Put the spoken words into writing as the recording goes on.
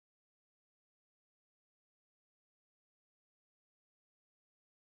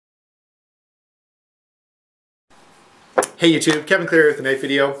Hey YouTube, Kevin Cleary with a knife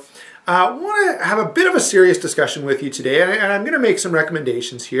video. I want to have a bit of a serious discussion with you today, and I'm going to make some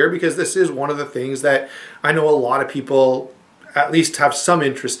recommendations here because this is one of the things that I know a lot of people at least have some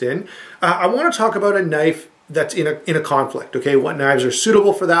interest in. I want to talk about a knife that's in a conflict, okay? What knives are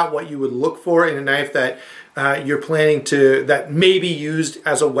suitable for that, what you would look for in a knife that you're planning to, that may be used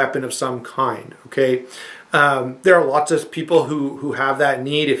as a weapon of some kind, okay? There are lots of people who have that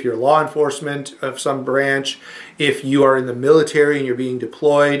need. If you're law enforcement of some branch, if you are in the military and you're being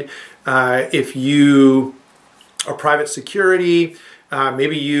deployed, if you are private security,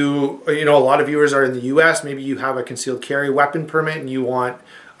 maybe a lot of viewers are in the US, maybe you have a concealed carry weapon permit and you want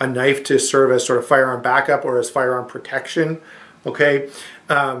a knife to serve as sort of firearm backup or as firearm protection, okay?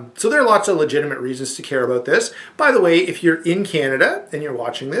 So there are lots of legitimate reasons to care about this. By the way, if you're in Canada and you're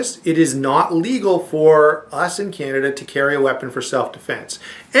watching this, it is not legal for us in Canada to carry a weapon for self-defense.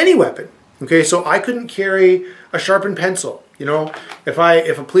 Any weapon, okay? So I couldn't carry a sharpened pencil. You know, if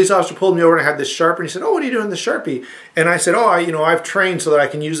a police officer pulled me over and I had this Sharpie, he said, "Oh, what are you doing with the Sharpie?" And I said, "Oh, I've trained so that I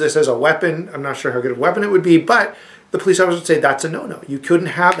can use this as a weapon." I'm not sure how good a weapon it would be, but the police officer would say that's a no-no. You couldn't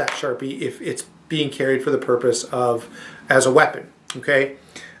have that Sharpie if it's being carried for the purpose of as a weapon, okay?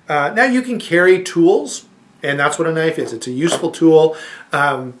 Now you can carry tools, and that's what a knife is. It's a useful tool,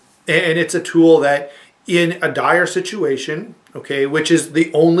 and it's a tool that in a dire situation, okay, which is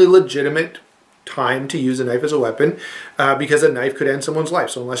the only legitimate time to use a knife as a weapon, because a knife could end someone's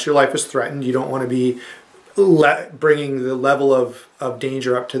life. So unless your life is threatened, you don't want to be bringing the level of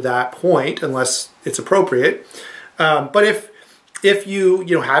danger up to that point unless it's appropriate. But if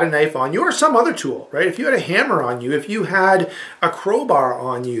you had a knife on you or some other tool, right? If you had a hammer on you, if you had a crowbar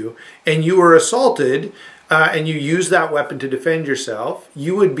on you and you were assaulted and you used that weapon to defend yourself,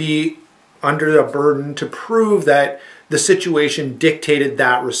 you would be under a burden to prove that the situation dictated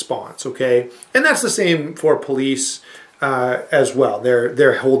that response, okay? And that's the same for police as well.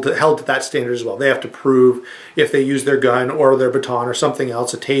 They're held to that standard as well. They have to prove if they use their gun or their baton or something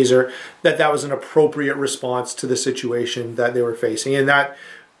else, a taser, that was an appropriate response to the situation that they were facing. And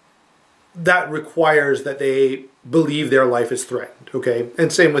that requires that they believe their life is threatened, okay?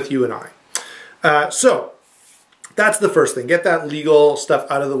 And same with you and I. So that's the first thing. Get that legal stuff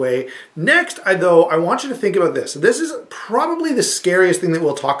out of the way. Next, I want you to think about this. This is probably the scariest thing that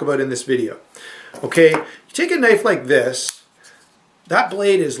we'll talk about in this video. Okay, you take a knife like this, that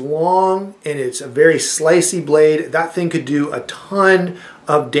blade is long and it's a very slicey blade. That thing could do a ton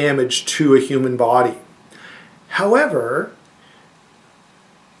of damage to a human body. However,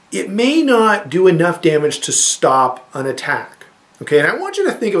 it may not do enough damage to stop an attack. Okay, and I want you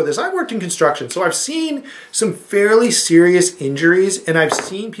to think about this. I've worked in construction, so I've seen some fairly serious injuries and I've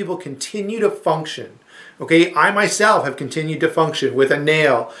seen people continue to function. Okay, I myself have continued to function with a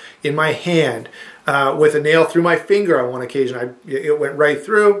nail in my hand, with a nail through my finger on one occasion. It went right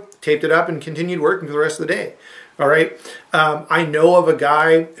through, taped it up, and continued working for the rest of the day. All right, I know of a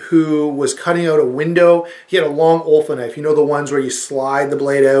guy who was cutting out a window. He had a long Olfa knife, you know, the ones where you slide the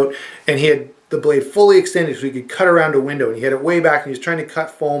blade out, and he had the blade fully extended so he could cut around a window, and he had it way back and he was trying to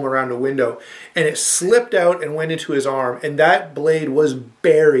cut foam around a window, and it slipped out and went into his arm, and that blade was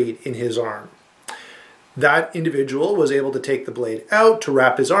buried in his arm. That individual was able to take the blade out, to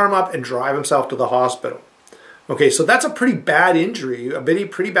wrap his arm up and drive himself to the hospital. Okay, so that's a pretty bad injury, a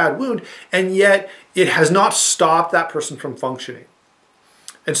pretty bad wound, and yet it has not stopped that person from functioning.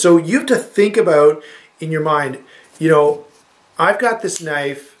 And so you have to think about in your mind, I've got this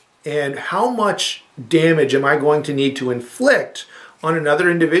knife, and how much damage am I going to need to inflict on another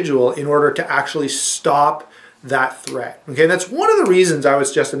individual in order to actually stop that threat? Okay, and that's one of the reasons I would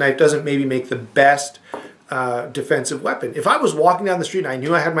suggest a knife doesn't maybe make the best defensive weapon. If I was walking down the street and I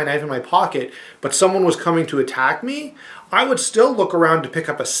knew I had my knife in my pocket, but someone was coming to attack me, I would still look around to pick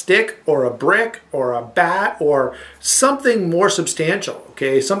up a stick or a brick or a bat or something more substantial,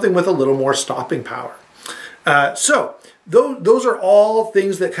 okay? Something with a little more stopping power. So those are all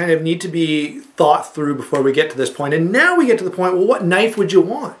things that kind of need to be thought through before we get to this point. And now we get to the point, well, what knife would you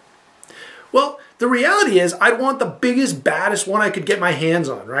want? Well, the reality is I'd want the biggest, baddest one I could get my hands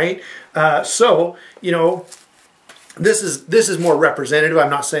on, right? So, this is more representative. I'm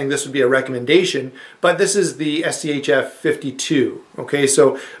not saying this would be a recommendation, but this is the SCHF 52. Okay,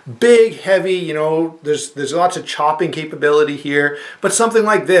 so big, heavy, there's lots of chopping capability here, but something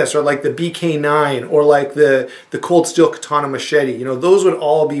like this, or like the BK9, or like the Cold Steel Katana Machete, those would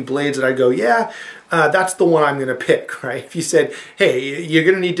all be blades that I go, yeah, that's the one I'm going to pick, right? If you said, hey, you're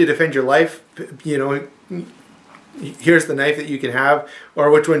going to need to defend your life, here's the knife that you can have,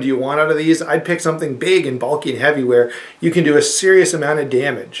 or which one do you want out of these? I'd pick something big and bulky and heavy where you can do a serious amount of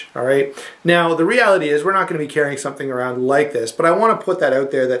damage, all right? Now, the reality is we're not going to be carrying something around like this, but I want to put that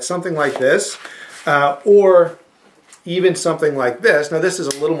out there that something like this, or even something like this. Now, this is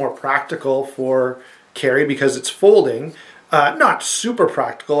a little more practical for carry because it's folding. Not super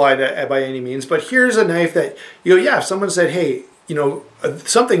practical by any means, but here's a knife that, you know, yeah, if someone said, hey, you know,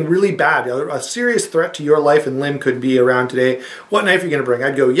 something really bad, a serious threat to your life and limb could be around today, what knife are you going to bring?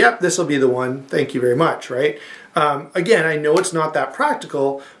 I'd go, yep, this will be the one. Thank you very much, right? Again, I know it's not that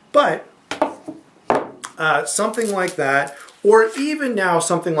practical, but something like that, or even now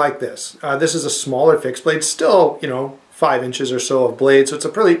something like this. This is a smaller fixed blade, still, you know, 5 inches or so of blade, so it's a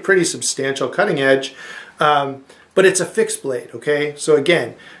pretty substantial cutting edge, but it's a fixed blade, okay? So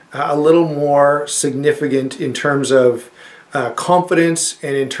again, a little more significant in terms of confidence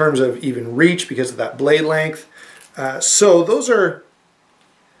and in terms of even reach because of that blade length. So those are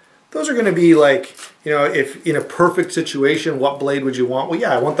going to be like, you know, if in a perfect situation, what blade would you want? Well,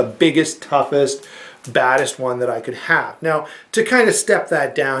 yeah, I want the biggest, toughest, baddest one that I could have. Now, to kind of step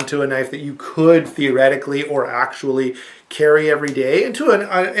that down to a knife that you could theoretically or actually carry every day, and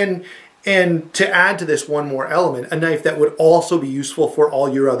to add to this one more element, a knife that would also be useful for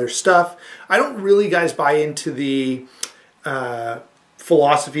all your other stuff. I don't really, guys, buy into the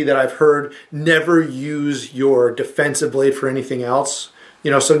philosophy that I've heard, never use your defensive blade for anything else.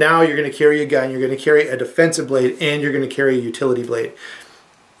 You know, so now you're going to carry a gun, you're going to carry a defensive blade, and you're going to carry a utility blade.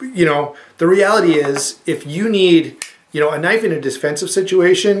 You know, the reality is, if you need, you know, a knife in a defensive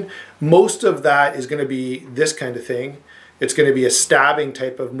situation, most of that is going to be this kind of thing. It's going to be a stabbing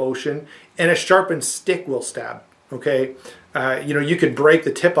type of motion, and a sharpened stick will stab, okay? You know, you could break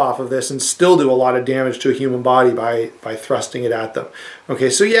the tip off of this and still do a lot of damage to a human body by thrusting it at them. Okay,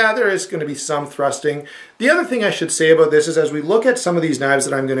 so yeah, there is going to be some thrusting. The other thing I should say about this is, as we look at some of these knives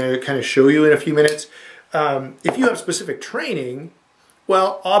that I'm going to kind of show you in a few minutes, if you have specific training,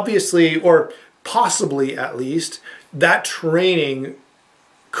 well, obviously, or possibly at least, that training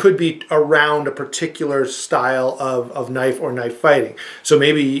could be around a particular style of knife or knife fighting. So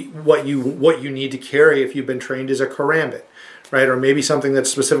maybe what you need to carry if you've been trained is a karambit, right? Or maybe something that's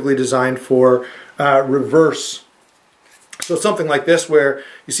specifically designed for reverse. So something like this, where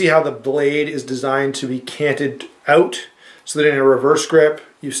you see how the blade is designed to be canted out, so that in a reverse grip,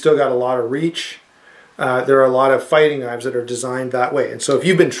 you've still got a lot of reach. There are a lot of fighting knives that are designed that way. And so if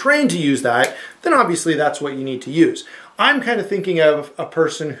you've been trained to use that, then obviously that's what you need to use. I'm kind of thinking of a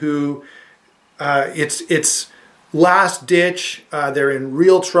person who it's last ditch, they're in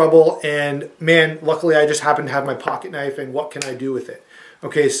real trouble, and man, luckily I just happen to have my pocket knife, and what can I do with it?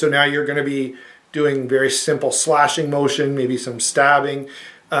 Okay, so now you're going to be doing very simple slashing motion, maybe some stabbing.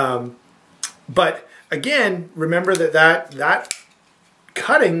 But again, remember that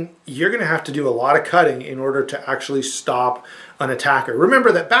cutting, you're going to have to do a lot of cutting in order to actually stop an attacker.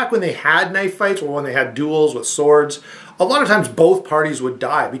 Remember that back when they had knife fights, or when they had duels with swords, a lot of times both parties would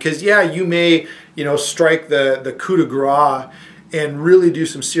die, because yeah, you may, you know, strike the coup de grace and really do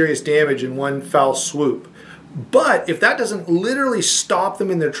some serious damage in one foul swoop. But if that doesn't literally stop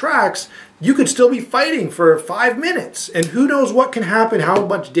them in their tracks, you could still be fighting for 5 minutes, and who knows what can happen, how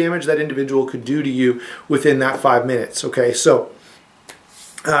much damage that individual could do to you within that 5 minutes. Okay, so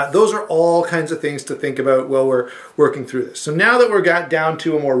those are all kinds of things to think about while we're working through this. So now that we're got down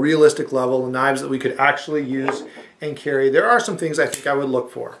to a more realistic level, the knives that we could actually use and carry, there are some things I think I would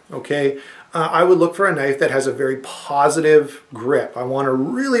look for, okay? I would look for a knife that has a very positive grip. I want to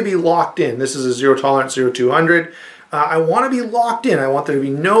really be locked in. This is a zero tolerance 0200. I want to be locked in. I want there to be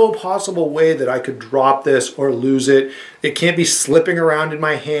no possible way that I could drop this or lose it. It can't be slipping around in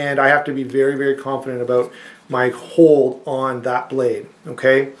my hand. I have to be very, very confident about my hold on that blade,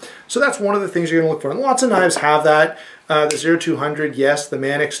 okay? So that's one of the things you're going to look for. And lots of knives have that. The 0200, yes. The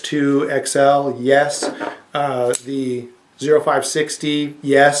Manix 2 XL, yes. The 0560,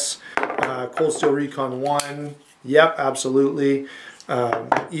 yes. Cold Steel Recon 1, yep, absolutely.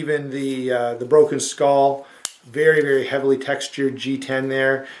 Even the Broken Skull, very, very heavily textured G10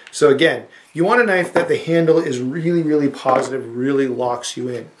 there. So again, you want a knife that the handle is really, really positive, really locks you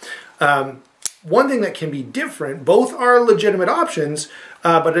in. One thing that can be different, both are legitimate options,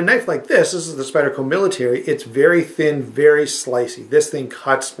 but a knife like this is the Spyderco Military, it's very thin, very slicey. This thing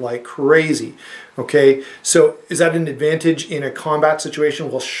cuts like crazy, okay? So is that an advantage in a combat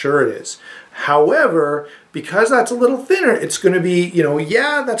situation? Well, sure it is. However, because that's a little thinner, it's going to be, you know,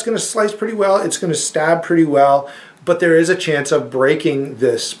 yeah, that's going to slice pretty well, it's going to stab pretty well, but there is a chance of breaking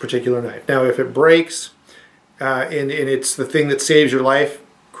this particular knife. Now, if it breaks and it's the thing that saves your life,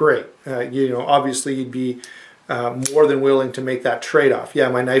 great. You know, obviously you'd be more than willing to make that trade-off. Yeah,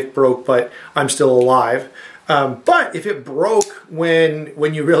 my knife broke, but I'm still alive. But if it broke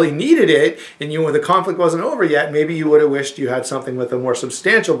when you really needed it and the conflict wasn't over yet, maybe you would have wished you had something with a more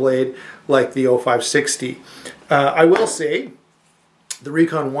substantial blade like the 0560. I will say the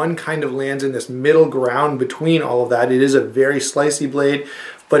Recon 1 kind of lands in this middle ground between all of that. It is a very slicey blade,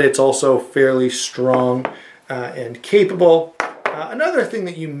 but it's also fairly strong and capable. Another thing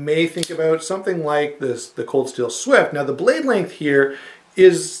that you may think about, something like the Cold Steel Swift. Now the blade length here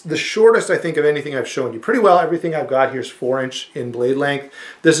is the shortest, I think, of anything I've shown you. Pretty well everything I've got here is 4-inch in blade length.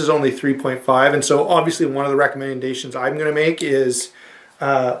 This is only 3.5, and so obviously one of the recommendations I'm going to make is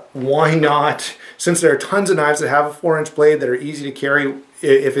why not, since there are tons of knives that have a 4-inch blade that are easy to carry,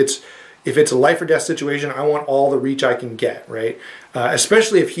 if it's a life or death situation, I want all the reach I can get, right?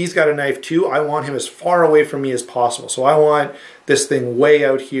 Especially if he's got a knife too, I want him as far away from me as possible. So I want this thing way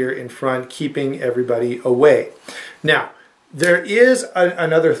out here in front, keeping everybody away. Now, there is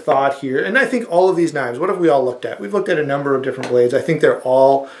another thought here, and I think all of these knives, what have we all looked at? We've looked at a number of different blades. I think they're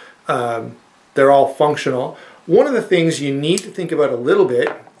all functional. One of the things you need to think about a little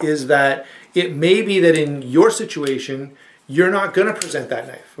bit is that it may be that in your situation, you're not going to present that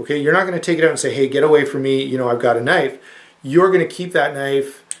knife, okay? You're not going to take it out and say, hey, get away from me, I've got a knife. You're going to keep that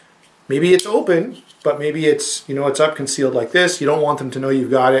knife, maybe it's open, but maybe it's, it's up concealed like this. You don't want them to know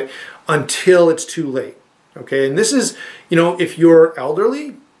you've got it until it's too late. Okay, and this is, if you're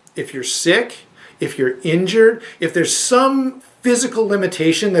elderly, if you're sick, if you're injured, if there's some physical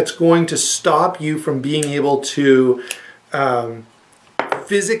limitation that's going to stop you from being able to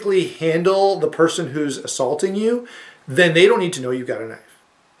physically handle the person who's assaulting you, then they don't need to know you've got a knife,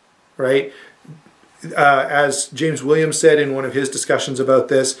 right? As James Williams said in one of his discussions about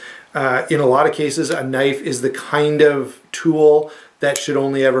this, in a lot of cases, a knife is the kind of tool that should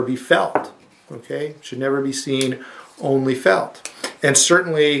only ever be felt. Okay, should never be seen, only felt. And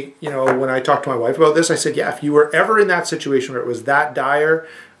certainly, when I talked to my wife about this, I said, yeah, if you were ever in that situation where it was that dire,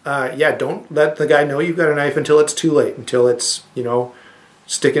 yeah, don't let the guy know you've got a knife until it's too late, until it's,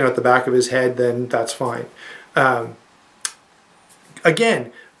 sticking out the back of his head, then that's fine.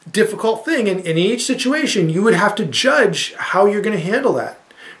 Again, difficult thing. In each situation, you would have to judge how you're going to handle that,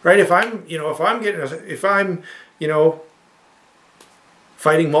 right? If I'm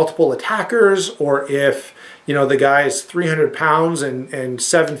fighting multiple attackers, or if the guy is 300 pounds and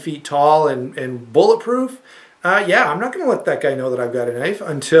 7 feet tall and bulletproof, yeah, I'm not going to let that guy know that I've got a knife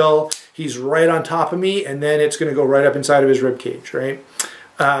until he's right on top of me, and then it's going to go right up inside of his rib cage, right?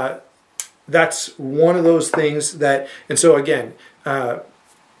 That's one of those things that, and so again,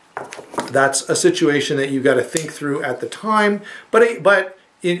 that's a situation that you've got to think through at the time, but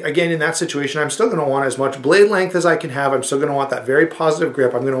again, in that situation, I'm still going to want as much blade length as I can have. I'm still going to want that very positive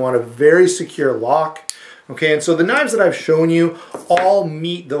grip. I'm going to want a very secure lock. Okay, and so the knives that I've shown you all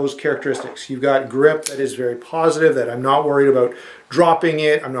meet those characteristics. You've got grip that is very positive, that I'm not worried about dropping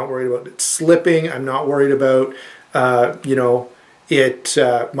it. I'm not worried about it slipping. I'm not worried about,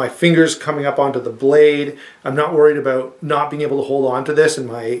 my fingers coming up onto the blade. I'm not worried about not being able to hold on to this and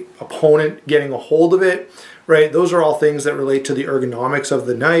my opponent getting a hold of it. Right, those are all things that relate to the ergonomics of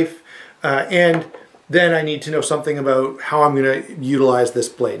the knife, and then I need to know something about how I'm going to utilize this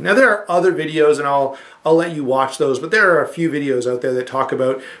blade. Now there are other videos, and I'll let you watch those, but there are a few videos out there that talk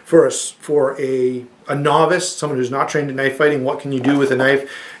about for a novice, someone who's not trained in knife fighting, what can you do with a knife?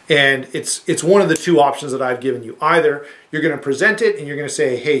 And it's one of the two options that I've given you. Either you're going to present it and you're going to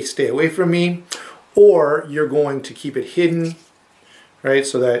say, hey, stay away from me, or you're going to keep it hidden, right,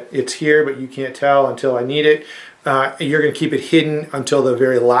 so that it's here but you can't tell until I need it. You're going to keep it hidden until the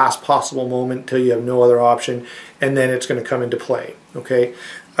very last possible moment, until you have no other option, and then it's going to come into play, okay?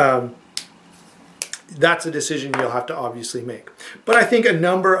 That's a decision you'll have to obviously make. But I think a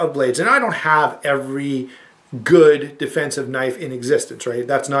number of blades, and I don't have every good defensive knife in existence, right?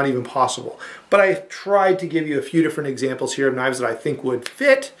 That's not even possible. But I've tried to give you a few different examples here of knives that I think would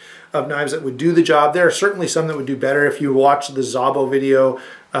fit, of knives that would do the job. There are certainly some that would do better. If you watch the Szabo video,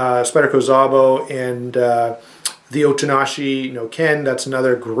 Spyderco Szabo, and the Otonashi no Ken, that's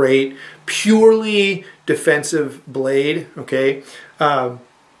another great, purely defensive blade, okay?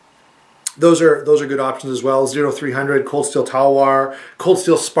 Those are good options as well. 0300, Cold Steel Talwar, Cold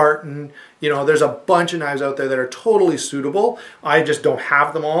Steel Spartan. There's a bunch of knives out there that are totally suitable. I just don't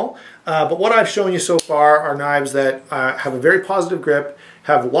have them all. But what I've shown you so far are knives that have a very positive grip,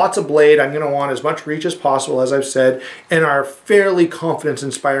 have lots of blade. I'm going to want as much reach as possible, as I've said, and are fairly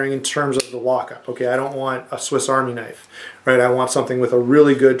confidence-inspiring in terms of the lockup. Okay, I don't want a Swiss Army knife, right? I want something with a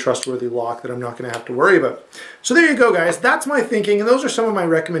really good, trustworthy lock that I'm not going to have to worry about. So there you go, guys. That's my thinking, and those are some of my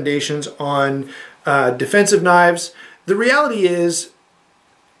recommendations on defensive knives. The reality is,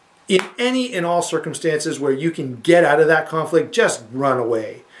 in any and all circumstances where you can get out of that conflict, just run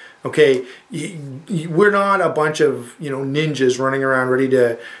away. Okay, we're not a bunch of ninjas running around ready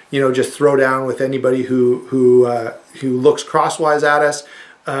to just throw down with anybody who looks crosswise at us.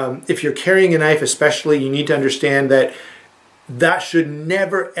 If you're carrying a knife, especially, you need to understand that should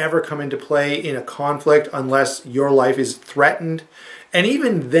never ever come into play in a conflict unless your life is threatened. And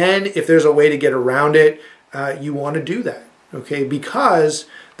even then, if there's a way to get around it, you want to do that. Okay, because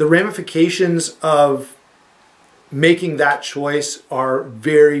the ramifications of making that choice are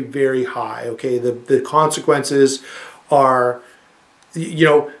very, very high. Okay, the consequences are,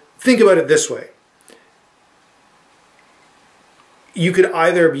 think about it this way. You could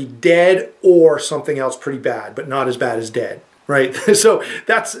either be dead or something else pretty bad, but not as bad as dead, right? So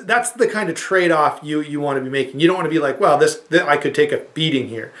that's the kind of trade-off you want to be making. You don't want to be like, well, I could take a beating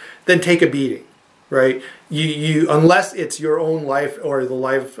here. Then take a beating. Right? Unless it's your own life or the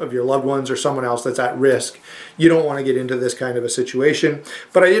life of your loved ones or someone else that's at risk, you don't want to get into this kind of a situation.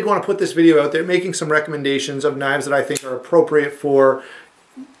 But I did want to put this video out there making some recommendations of knives that I think are appropriate for,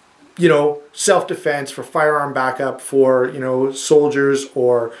 self-defense, for firearm backup, for, soldiers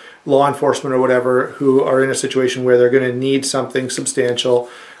or law enforcement or whatever who are in a situation where they're going to need something substantial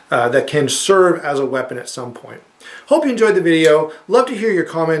that can serve as a weapon at some point. Hope you enjoyed the video. Love to hear your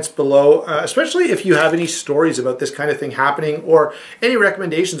comments below, especially if you have any stories about this kind of thing happening or any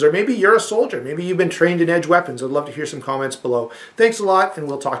recommendations, or maybe you're a soldier. Maybe you've been trained in edge weapons. I'd love to hear some comments below. Thanks a lot, and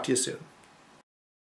we'll talk to you soon.